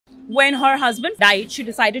When her husband died, she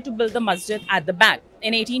decided to build the masjid at the back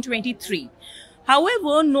in 1823.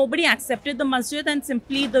 However, nobody accepted the masjid and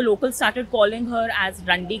simply the locals started calling her as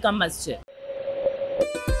Rundi Ka Masjid.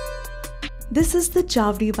 This is the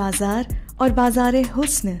Chawri Bazaar or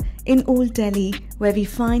Bazaar-e-husn in Old Delhi, where we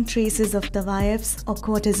find traces of Tawaifs or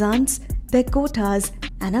courtesans, their kothas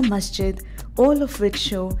and a masjid, all of which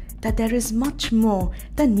show that there is much more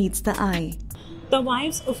than meets the eye.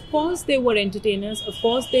 Tawaifs, of course, they were entertainers. Of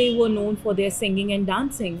course, they were known for their singing and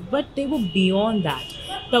dancing, but they were beyond that.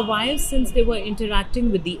 Tawaifs, since they were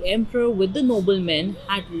interacting with the emperor, with the noblemen,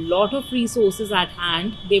 had a lot of resources at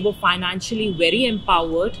hand. They were financially very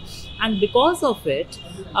empowered, and because of it,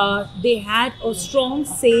 they had a strong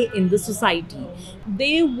say in the society.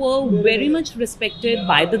 They were very much respected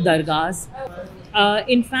by the dargahs.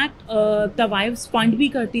 In fact, Tawaifs fund भी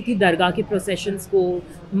करती थी दरगाह के processions को,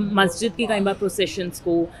 मस्जिद की कई बार processions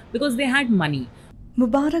को, because they had money.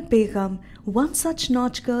 Mubarak Begum, one such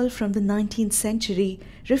nautch girl from the 19th century,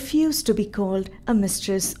 refused to be called a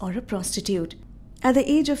mistress or a prostitute. At the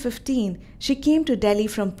age of 15, she came to Delhi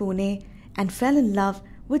from Pune and fell in love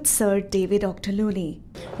with Sir David Ochterlony.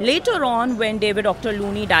 Later on, when David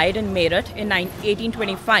Ochterlony died in Meerut in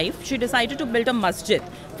 1825, she decided to build a masjid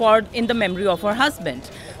in the memory of her husband.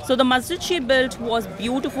 So the masjid she built was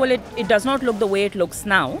beautiful. It does not look the way it looks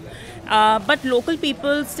now. But local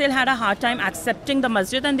people still had a hard time accepting the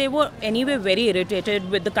masjid, and they were anyway very irritated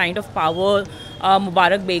with the kind of power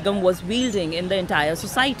Mubarak Begum was wielding in the entire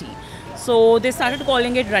society. So they started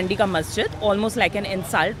calling it Rundi Ka Masjid, almost like an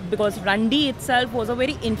insult, because Rundi itself was a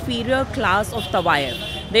very inferior class of Tawaif.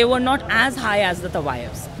 They were not as high as the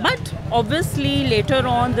Tawaifs. But obviously later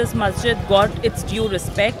on this masjid got its due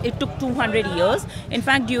respect. It took 200 years. In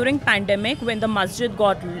fact, during pandemic, when the masjid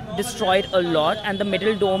got destroyed a lot and the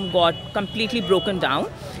middle dome got completely broken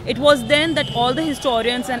down, it was then that all the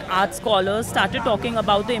historians and art scholars started talking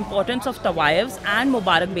about the importance of Tawaifs and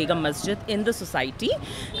Mubarak Begum Masjid in the society.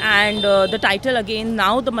 And the title again,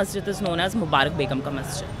 now the masjid is known as Mubarak Begum Ka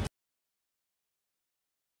Masjid.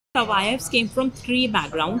 Tawaifs came from three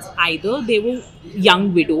backgrounds. Either they were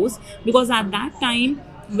young widows, because at that time,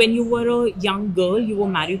 when you were a young girl, you were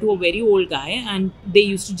married to a very old guy and they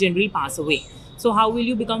used to generally pass away. So how will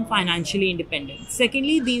you become financially independent?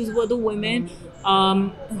 Secondly, these were the women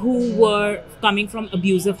who were coming from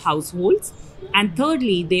abusive households. And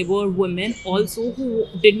thirdly, they were women also who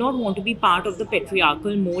did not want to be part of the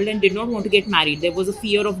patriarchal mold and did not want to get married. There was a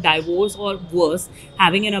fear of divorce, or worse,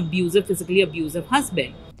 having an physically abusive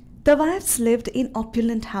husband. Tawaifs lived in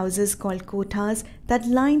opulent houses called Kothas that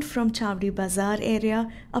lined from Chawri Bazaar area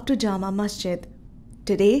up to Jama Masjid.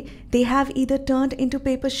 Today, they have either turned into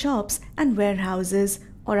paper shops and warehouses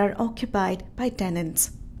or are occupied by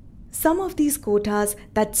tenants. Some of these kothas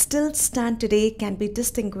that still stand today can be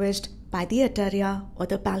distinguished by the ataria or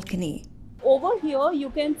the balcony. Over here, you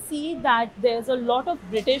can see that there's a lot of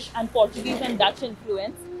British and Portuguese and Dutch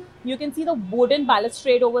influence. You can see the wooden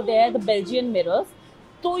balustrade over there, the Belgian mirrors.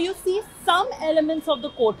 So you see some elements of the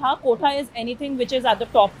kotha. Kotha is anything which is at the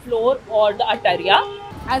top floor or the ataria.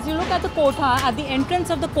 As you look at the kotha, at the entrance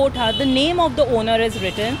of the kotha, the name of the owner is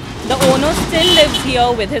written. The owner still lives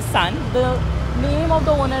here with his son. The name of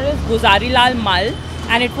the owner is Guzarilal Mal,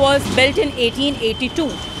 and it was built in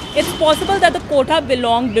 1882. It's possible that the kotha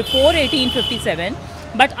belonged before 1857.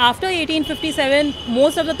 But after 1857,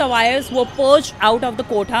 most of the Tawaifs were purged out of the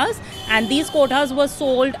kothas, and these kothas were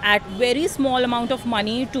sold at very small amount of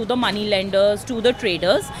money to the money lenders, to the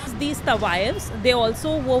traders. These Tawaifs, they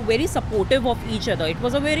also were very supportive of each other. It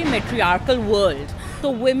was a very matriarchal world.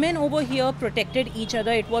 So women over here protected each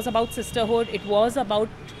other. It was about sisterhood. It was about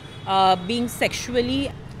being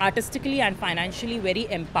sexually, artistically and financially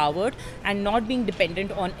very empowered and not being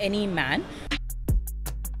dependent on any man.